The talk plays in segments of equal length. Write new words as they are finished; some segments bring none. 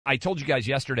I told you guys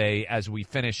yesterday as we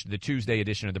finished the Tuesday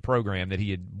edition of the program that he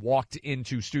had walked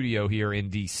into studio here in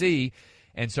D.C.,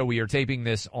 and so we are taping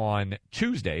this on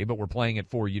Tuesday, but we're playing it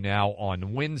for you now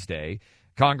on Wednesday.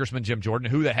 Congressman Jim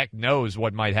Jordan, who the heck knows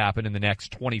what might happen in the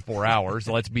next 24 hours,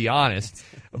 let's be honest.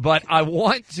 But I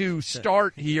want to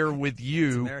start here with you.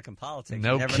 It's American politics.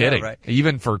 No kidding. Know, right?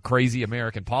 Even for crazy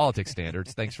American politics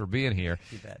standards. Thanks for being here.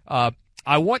 You bet.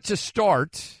 I want to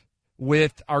start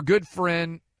with our good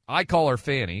friend, I call her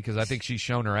Fani because I think she's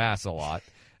shown her ass a lot.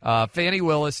 Fani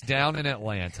Willis down in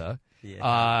Atlanta.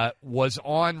 Yeah. Was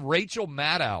on Rachel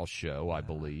Maddow's show, I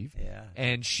believe. Yeah.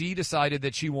 And she decided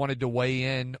that she wanted to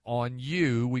weigh in on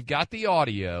you. We've got the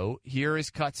audio. Here is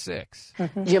cut 6.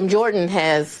 Jim Jordan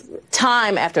has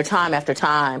time after time after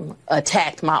time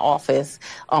attacked my office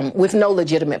with no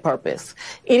legitimate purpose.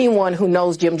 Anyone who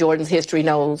knows Jim Jordan's history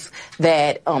knows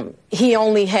that he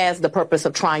only has the purpose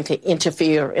of trying to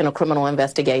interfere in a criminal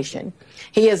investigation.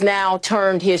 He has now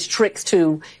turned his tricks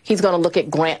to he's going to look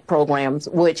at grant programs,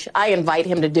 which I invite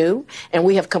him to do, and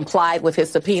we have complied with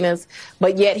his subpoenas,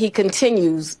 but yet he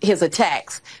continues his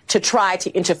attacks to try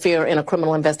to interfere in a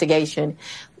criminal investigation,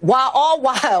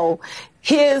 while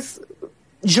his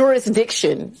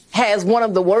jurisdiction has one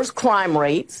of the worst crime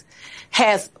rates,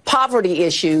 has poverty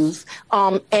issues,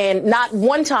 and not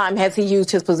one time has he used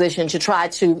his position to try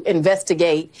to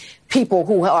investigate people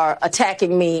who are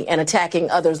attacking me and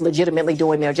attacking others legitimately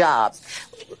doing their jobs,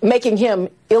 making him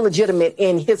illegitimate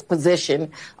in his position,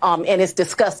 and it's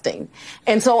disgusting.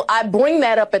 And so I bring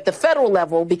that up at the federal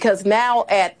level because now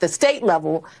at the state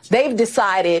level, they've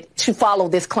decided to follow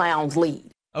this clown's lead.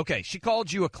 Okay, she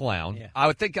called you a clown. Yeah. I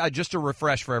would think, just to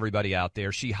refresh for everybody out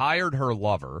there, she hired her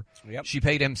lover. Yep. She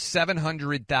paid him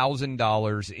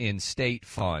 $700,000 in state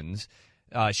funds.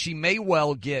 She may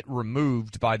well get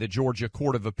removed by the Georgia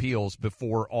Court of Appeals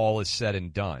before all is said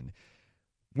and done.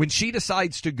 When she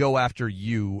decides to go after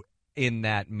you in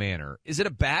that manner, is it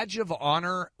a badge of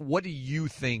honor? What do you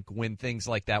think when things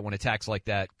like that, when attacks like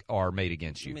that are made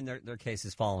against you? I mean, their case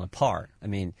is falling apart. I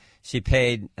mean, she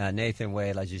paid Nathan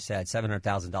Wade, as you said,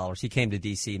 $700,000. He came to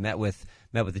D.C., met with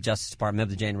the Justice Department, met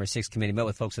with the January 6th committee, met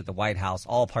with folks at the White House,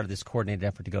 all part of this coordinated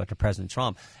effort to go after President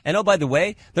Trump. And, oh, by the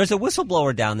way, there's a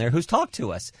whistleblower down there who's talked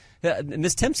to us.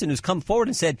 Ms. Timpson, who's come forward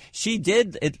and said she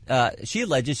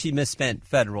alleges she misspent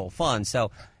federal funds. So,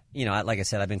 you know, like I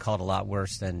said, I've been called a lot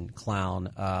worse than clown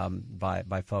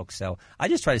by folks. So I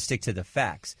just try to stick to the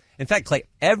facts. In fact, Clay,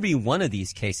 every one of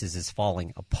these cases is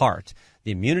falling apart.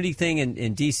 The immunity thing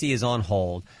in D.C. is on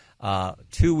hold.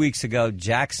 2 weeks ago,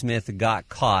 Jack Smith got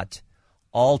caught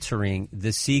altering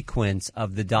the sequence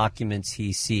of the documents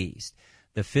he seized.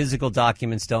 The physical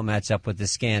documents don't match up with the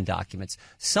scanned documents.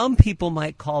 Some people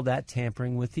might call that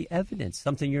tampering with the evidence,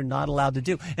 something you're not allowed to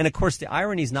do. And, of course, the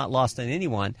irony is not lost on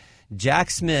anyone. Jack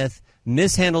Smith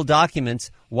mishandled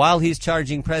documents while he's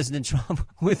charging President Trump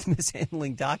with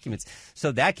mishandling documents.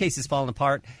 So that case is falling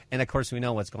apart. And, of course, we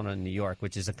know what's going on in New York,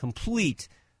 which is a complete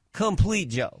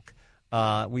joke.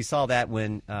 We saw that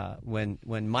when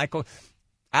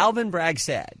Alvin Bragg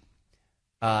said,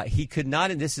 he could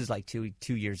not, and this is like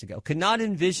two years ago, could not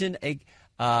envision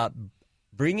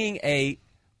bringing a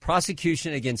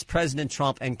prosecution against President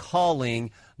Trump and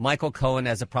calling Michael Cohen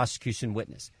as a prosecution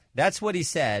witness. That's what he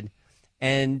said,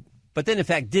 but then in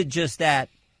fact did just that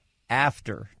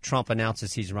after Trump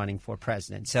announces he's running for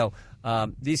president. So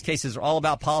these cases are all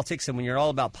about politics, and when you're all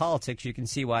about politics, you can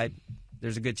see why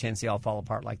there's a good chance they all fall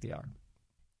apart like they are.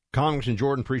 Congressman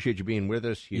Jordan, appreciate you being with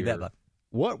us here. You bet, bud.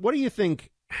 What do you think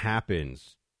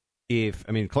happens if,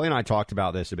 I mean, Clay and I talked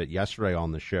about this a bit yesterday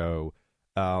on the show.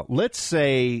 Let's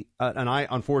say, and I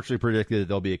unfortunately predicted that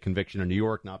there'll be a conviction in New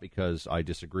York, not because I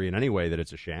disagree in any way that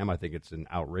it's a sham. I think it's an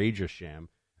outrageous sham.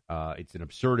 It's an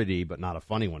absurdity, but not a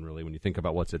funny one, really, when you think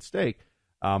about what's at stake.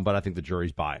 But I think the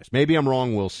jury's biased. Maybe I'm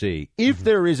wrong. We'll see. If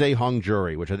there is a hung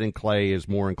jury, which I think Clay is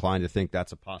more inclined to think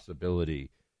that's a possibility,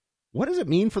 what does it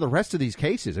mean for the rest of these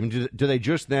cases? I mean, do they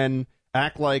just then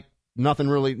act like nothing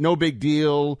really, no big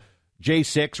deal,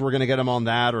 J6, we're going to get him on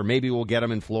that, or maybe we'll get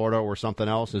him in Florida or something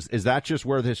else? Is that just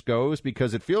where this goes?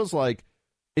 Because it feels like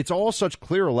it's all such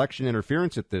clear election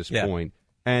interference at this point,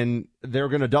 and they're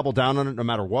going to double down on it no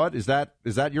matter what. Is that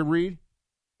your read?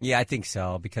 Yeah, I think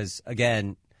so, because,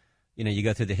 again, you know, you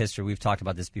go through the history. We've talked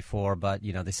about this before, but,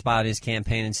 you know, they spy on his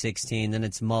campaign in 2016, then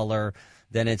it's Mueller,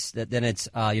 then it's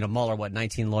Mueller,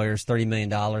 19 lawyers, $30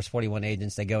 million, 41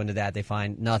 agents. They go into that. They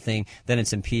find nothing. Then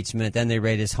it's impeachment. Then they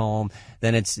raid his home.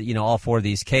 Then it's, you know, all four of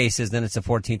these cases. Then it's the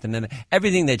 14th Amendment.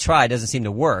 Everything they try doesn't seem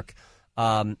to work.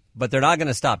 But they're not going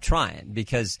to stop trying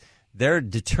because they're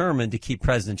determined to keep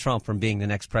President Trump from being the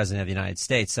next president of the United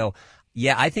States. So,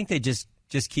 yeah, I think they just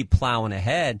just keep plowing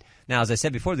ahead. Now, as I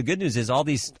said before, the good news is all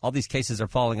these cases are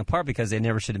falling apart because they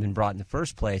never should have been brought in the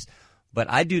first place. But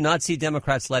I do not see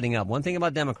Democrats letting up. One thing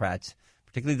about Democrats,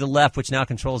 particularly the left, which now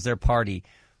controls their party,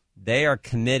 they are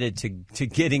committed to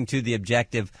getting to the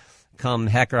objective come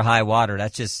heck or high water.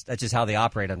 That's just how they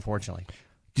operate, unfortunately.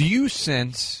 Do you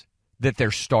sense that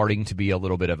there's starting to be a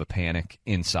little bit of a panic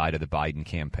inside of the Biden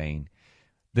campaign?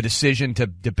 The decision to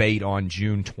debate on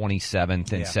June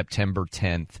 27th and September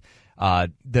 10th,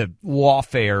 the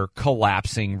lawfare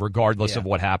collapsing regardless of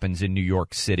what happens in New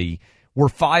York City. We're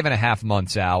 5.5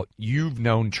 months out. You've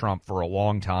known Trump for a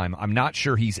long time. I'm not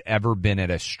sure he's ever been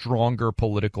at a stronger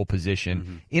political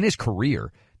position in his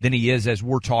career than he is as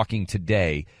we're talking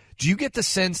today. Do you get the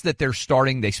sense that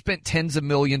they spent tens of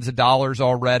millions of dollars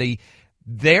already?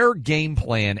 Their game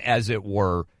plan, as it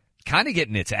were, kind of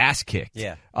getting its ass kicked.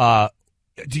 Yeah.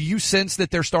 Do you sense that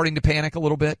they're starting to panic a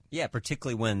little bit? Yeah,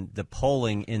 particularly when the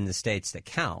polling in the states that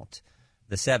count,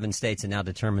 the 7 states that now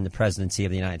determine the presidency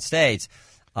of the United States,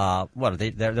 I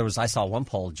saw one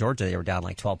poll, Georgia, they were down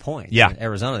like 12 points. Yeah. In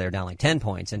Arizona, they were down like 10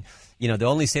 points. And, the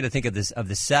only state I think of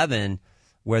the 7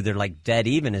 where they're like dead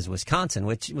even is Wisconsin,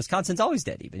 which Wisconsin's always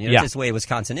dead even. It's just the way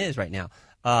Wisconsin is right now.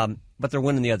 But they're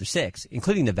winning the other 6,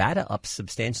 including Nevada up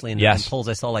substantially in polls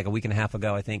I saw like a week and a half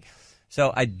ago, I think.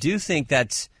 So I do think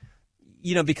that's,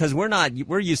 because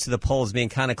we're used to the polls being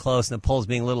kind of close and the polls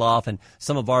being a little off, and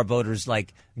some of our voters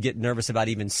like get nervous about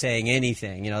even saying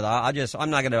anything. I'm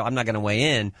not gonna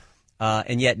weigh in.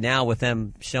 And yet now with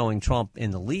them showing Trump in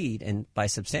the lead and by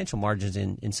substantial margins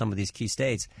in some of these key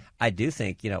states, I do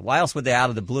think, why else would they out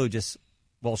of the blue just,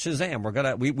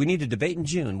 Shazam, we need to debate in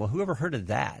June. Well, whoever heard of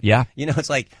that? Yeah. It's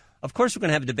like, of course we're going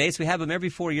to have debates. We have them every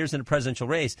 4 years in a presidential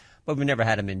race, but we never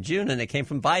had them in June, and they came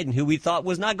from Biden, who we thought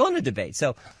was not going to debate.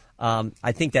 So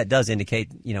I think that does indicate,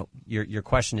 your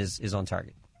question is on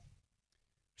target.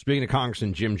 Speaking of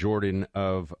Congressman Jim Jordan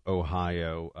of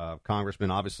Ohio,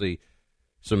 Congressman, obviously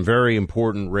some very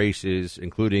important races,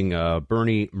 including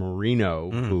Bernie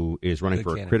Moreno, who is running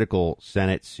for a critical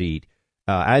Senate seat.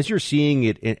 As you're seeing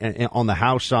it on the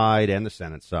House side and the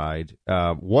Senate side,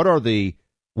 what are the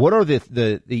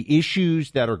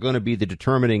issues that are going to be the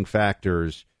determining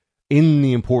factors in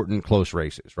the important close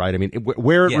races, right? I mean,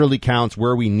 where it really counts,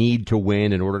 where we need to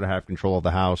win in order to have control of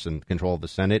the House and control of the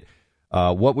Senate,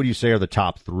 what would you say are the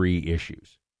top 3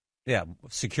 issues? Yeah,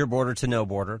 secure border to no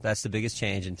border. That's the biggest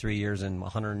change in 3 years and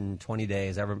 120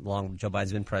 days, however long Joe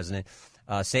Biden's been president.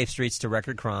 Safe streets to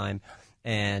record crime.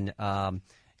 And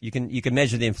you can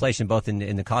measure the inflation both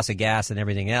in the cost of gas and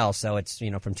everything else. So it's,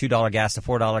 from $2 gas to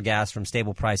 $4 gas, from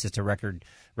stable prices to record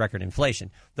inflation.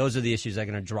 Those are the issues that are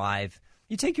going to drive.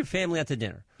 You take your family out to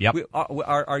dinner. Yep.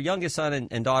 Our youngest son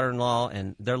and daughter-in-law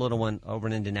and their little one over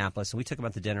in Indianapolis, and we took them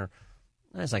out to dinner.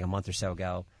 It was like a month or so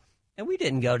ago. And we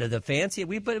didn't go to the fancy,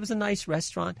 but it was a nice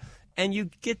restaurant. And you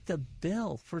get the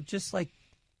bill for just like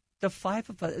the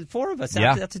 4 of us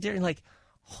out to dinner. Like,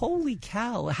 holy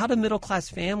cow, how do middle-class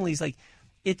families, like,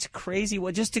 it's crazy.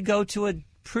 Well, just to go to a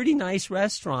pretty nice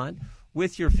restaurant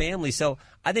with your family. So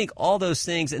I think all those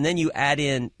things, and then you add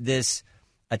in this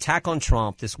attack on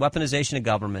Trump, this weaponization of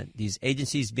government, these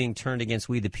agencies being turned against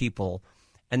we the people.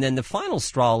 And then the final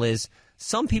straw is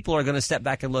some people are going to step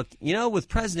back and look, with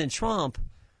President Trump,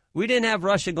 we didn't have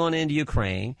Russia going into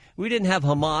Ukraine. We didn't have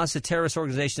Hamas, a terrorist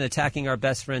organization, attacking our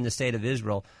best friend, the state of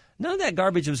Israel. None of that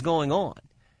garbage was going on.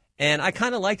 And I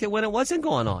kind of liked it when it wasn't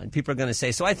going on, people are going to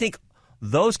say. So I think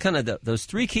those those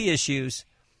 3 key issues,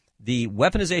 the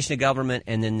weaponization of government,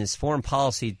 and then this foreign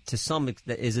policy to some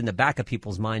that is in the back of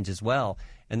people's minds as well.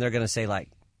 And they're going to say, like,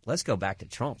 let's go back to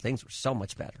Trump. Things were so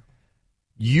much better.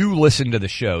 You listen to the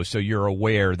show, so you're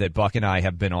aware that Buck and I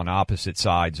have been on opposite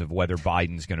sides of whether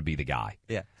Biden's going to be the guy.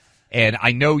 Yeah. And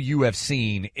I know you have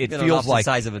seen, it feels like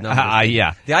size of a number.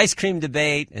 The ice cream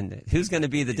debate and who's going to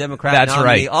be the Democrat nominee.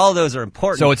 Right. All those are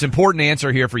important. So it's an important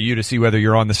answer here for you to see whether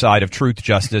you're on the side of truth,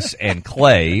 justice, and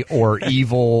Clay, or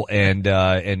evil and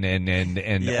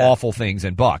awful things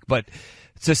and Buck. But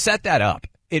to set that up,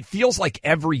 it feels like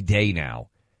every day now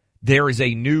there is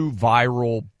a new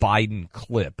viral Biden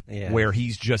clip where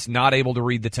he's just not able to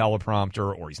read the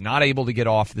teleprompter or he's not able to get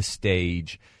off the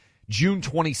stage. June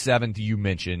 27th, you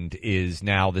mentioned, is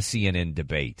now the CNN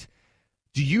debate.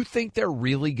 Do you think they're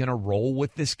really going to roll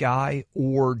with this guy,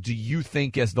 or do you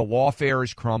think as the lawfare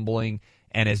is crumbling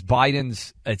and as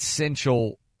Biden's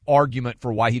essential argument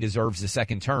for why he deserves the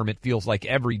second term, it feels like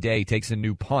every day takes a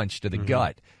new punch to the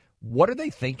gut? What are they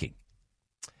thinking?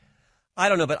 I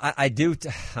don't know, but I do.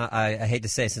 I hate to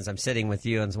say, since I'm sitting with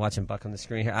you and watching Buck on the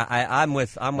screen here, I'm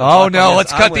with. Oh Buck no!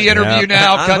 Let's cut the interview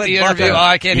now. Cut the interview. Oh,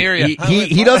 I can't hear you.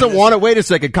 He doesn't want it. Wait a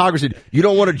second, Congressman. You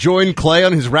don't want to join Clay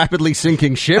on his rapidly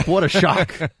sinking ship? What a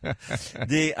shock!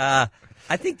 I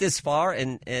think this far,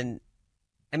 and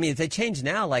I mean, if they change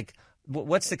now, like,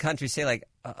 what's the country say? Like,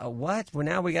 what? Well,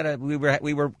 now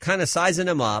we were kind of sizing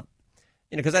them up.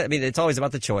 Because I mean, it's always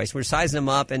about the choice. We're sizing them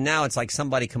up, and now it's like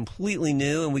somebody completely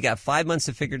new, and we got 5 months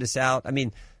to figure this out. I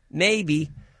mean, maybe,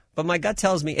 but my gut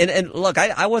tells me. And look,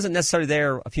 I wasn't necessarily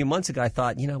there a few months ago. I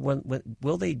thought,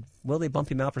 will they bump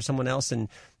him out for someone else and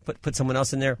put someone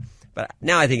else in there? But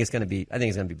now I think it's going to be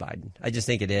Biden. I just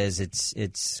think it is.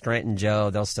 It's Grant and Joe.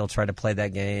 They'll still try to play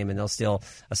that game, and they'll still,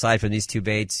 aside from these two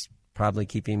baits, probably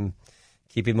keep him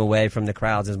away from the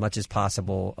crowds as much as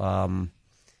possible.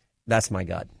 That's my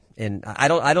gut. And I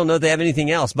don't know if they have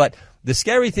anything else. But the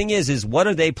scary thing is what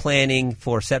are they planning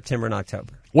for September and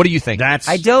October? What do you think?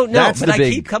 I don't know. But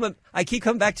I keep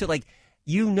coming back to, like,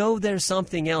 there's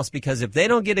something else, because if they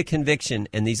don't get a conviction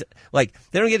and they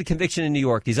don't get a conviction in New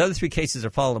York, these other three cases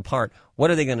are falling apart. What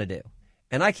are they going to do?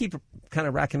 And I keep kind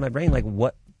of racking my brain, like,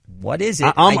 what is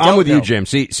it? I'm with you, Jim.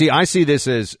 See, I see this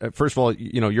as, first of all,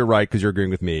 you're right, because you're agreeing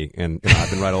with me, and I've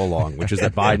been right all along, which is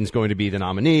that Biden's going to be the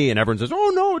nominee, and everyone says,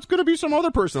 oh, no, it's going to be some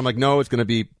other person. I'm like, no, it's going to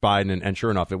be Biden, and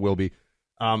sure enough, it will be.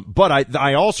 But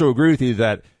I also agree with you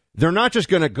that they're not just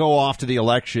going to go off to the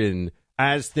election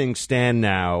as things stand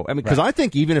now. I mean, because I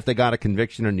think even if they got a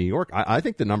conviction in New York, I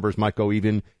think the numbers might go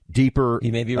even deeper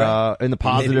in the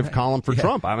positive column for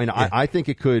Trump. I mean, I think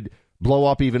it could blow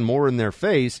up even more in their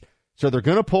face. So they're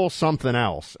going to pull something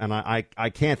else, and I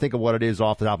can't think of what it is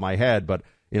off the top of my head, but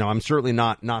I'm certainly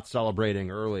not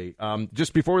celebrating early.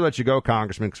 Just before we let you go,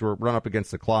 Congressman, because we're run up against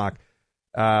the clock,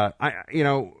 do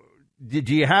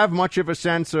you have much of a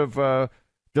sense of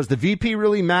does the VP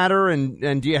really matter,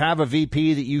 and do you have a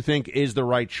VP that you think is the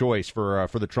right choice for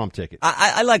the Trump ticket?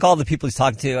 I like all the people he's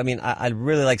talking to. I mean, I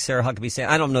really like Sarah Huckabee.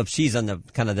 I don't know if she's on the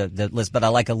kind of the list, but I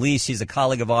like Elise. She's a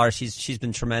colleague of ours. She's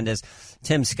been tremendous.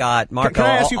 Tim Scott, Marco. Can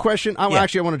I ask you a question? I want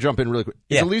to jump in really quick.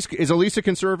 Is Elise a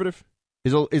conservative?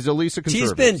 Is Elise a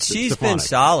conservative? She's been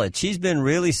solid. She's been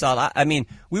really solid. I mean,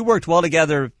 we worked well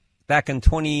together back in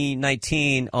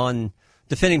 2019 on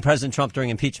defending President Trump during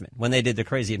impeachment, when they did the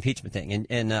crazy impeachment thing,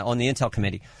 and on the Intel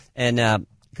Committee, and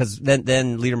because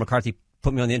then Leader McCarthy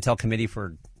put me on the Intel Committee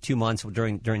for 2 months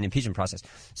during the impeachment process.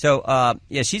 So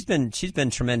she's been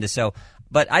tremendous. So,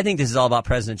 but I think this is all about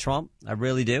President Trump. I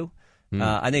really do.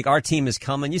 I think our team is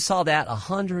coming. You saw that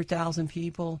 100,000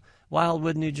 people,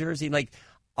 Wildwood, New Jersey. Like,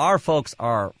 our folks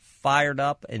are fired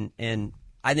up, and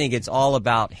I think it's all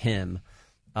about him,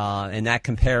 and that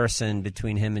comparison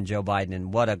between him and Joe Biden,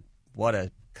 and what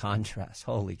a contrast.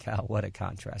 Holy cow, what a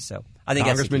contrast. So I think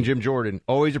Congressman Jim Jordan,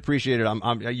 always appreciate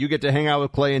it. You get to hang out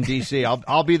with Clay in D.C.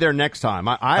 I'll be there next time.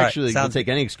 I actually will take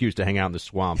any excuse to hang out in the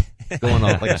swamp, going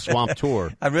on like a swamp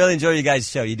tour. I really enjoy you guys'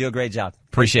 show. You do a great job.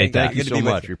 Appreciate that. Thank you so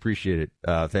much. We appreciate it.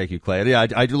 Thank you, Clay. Yeah,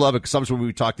 I do love it, because sometimes when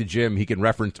we talk to Jim, he can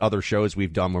reference other shows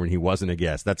we've done when he wasn't a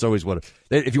guest. That's always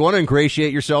if you want to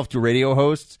ingratiate yourself to radio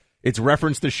hosts, it's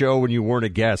reference the show when you weren't a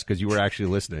guest because you were actually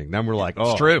listening. Then we're like,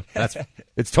 oh, it's true.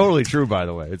 It's totally true, by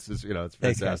the way. It's just, it's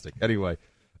fantastic. Anyway,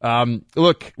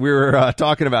 look, we were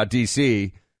talking about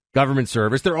D.C. government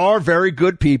service. There are very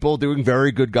good people doing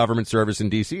very good government service in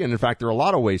D.C., and in fact, there are a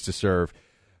lot of ways to serve.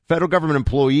 Federal government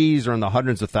employees are in the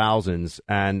hundreds of thousands,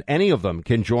 and any of them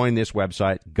can join this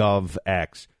website,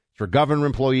 GovX. For government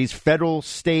employees, federal,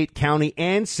 state, county,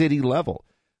 and city level.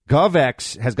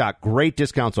 GovX has got great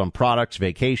discounts on products,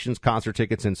 vacations, concert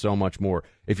tickets, and so much more.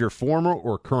 If you're former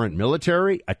or current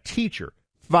military, a teacher,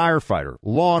 firefighter,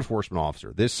 law enforcement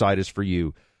officer, this site is for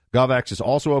you. GovX is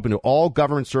also open to all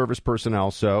government service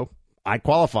personnel, so I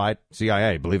qualified.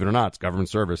 CIA, believe it or not, it's government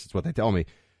service. It's what they tell me.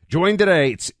 Join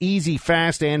today. It's easy,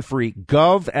 fast, and free.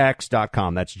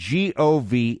 GovX.com. That's GOVX.com.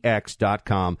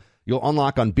 You'll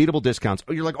unlock unbeatable discounts.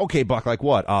 Oh, you're like, okay, Buck, like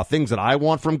what? Things that I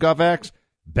want from GovX?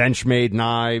 Benchmade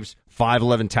knives,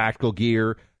 511 tactical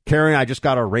gear. Carrie and I just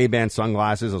got our Ray-Ban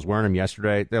sunglasses. I was wearing them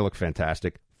yesterday. They look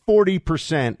fantastic.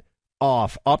 40%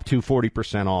 off, up to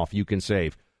 40% off you can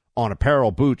save on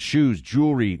apparel, boots, shoes,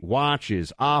 jewelry,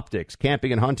 watches, optics,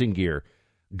 camping and hunting gear.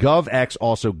 GovX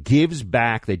also gives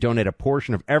back. They donate a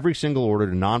portion of every single order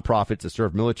to nonprofits that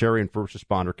serve military and first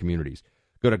responder communities.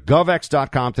 Go to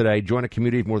GovX.com today. Join a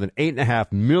community of more than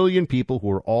 8.5 million people who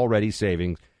are already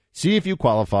saving. See if you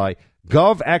qualify.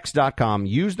 GovX.com.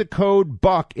 Use the code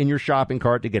BUCK in your shopping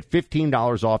cart to get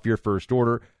 $15 off your first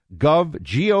order.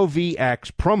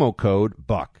 GovX, promo code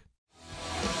BUCK.